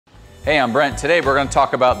Hey, I'm Brent. Today we're going to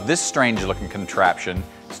talk about this strange looking contraption.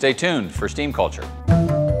 Stay tuned for Steam Culture.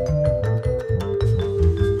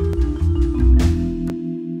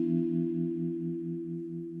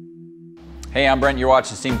 Hey, I'm Brent. You're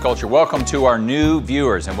watching Steam Culture. Welcome to our new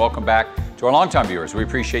viewers and welcome back to our longtime viewers. We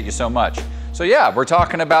appreciate you so much. So yeah, we're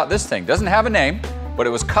talking about this thing. Doesn't have a name, but it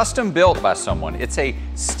was custom built by someone. It's a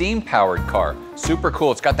steam-powered car. Super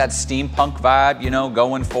cool. It's got that steampunk vibe, you know,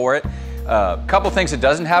 going for it. A couple things it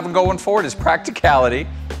doesn't have going for it is practicality,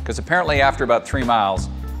 because apparently after about 3 miles,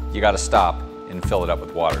 you got to stop and fill it up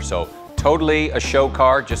with water. So totally a show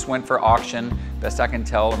car, just went for auction. Best I can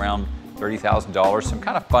tell, around $30,000. Some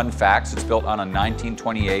kind of fun facts. It's built on a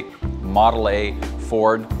 1928 Model A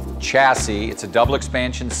Ford chassis. It's a double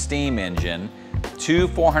expansion steam engine, 2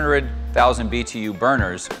 400,000 BTU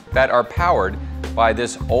burners that are powered by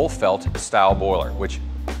this Olfelt-style boiler, which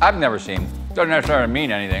I've never seen. Doesn't necessarily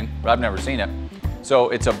mean anything, but I've never seen it. So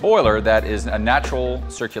it's a boiler that is a natural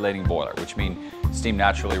circulating boiler, which means steam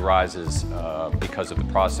naturally rises because of the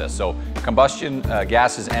process. So combustion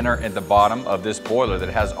gases enter at the bottom of this boiler that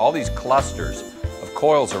has all these clusters of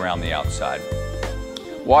coils around the outside.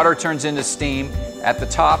 Water turns into steam. At the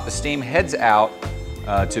top, the steam heads out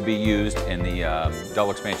to be used in the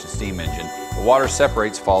double expansion steam engine. The water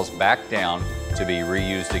separates, falls back down to be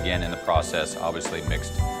reused again in the process, obviously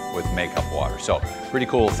mixed with makeup water. So pretty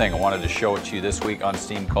cool thing. I wanted to show it to you this week on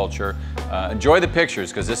Steam Culture. Enjoy the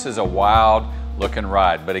pictures, because this is a wild looking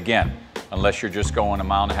ride. But again, unless you're just going 1.5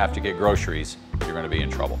 miles to get groceries, you're going to be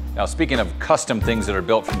in trouble. Now, speaking of custom things that are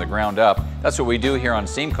built from the ground up, that's what we do here on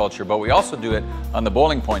Steam Culture, but we also do it on the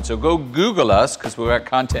Boiling Point. So go Google us, because we've got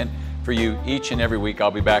content for you each and every week.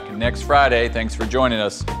 I'll be back next Friday. Thanks for joining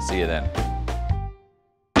us. See you then.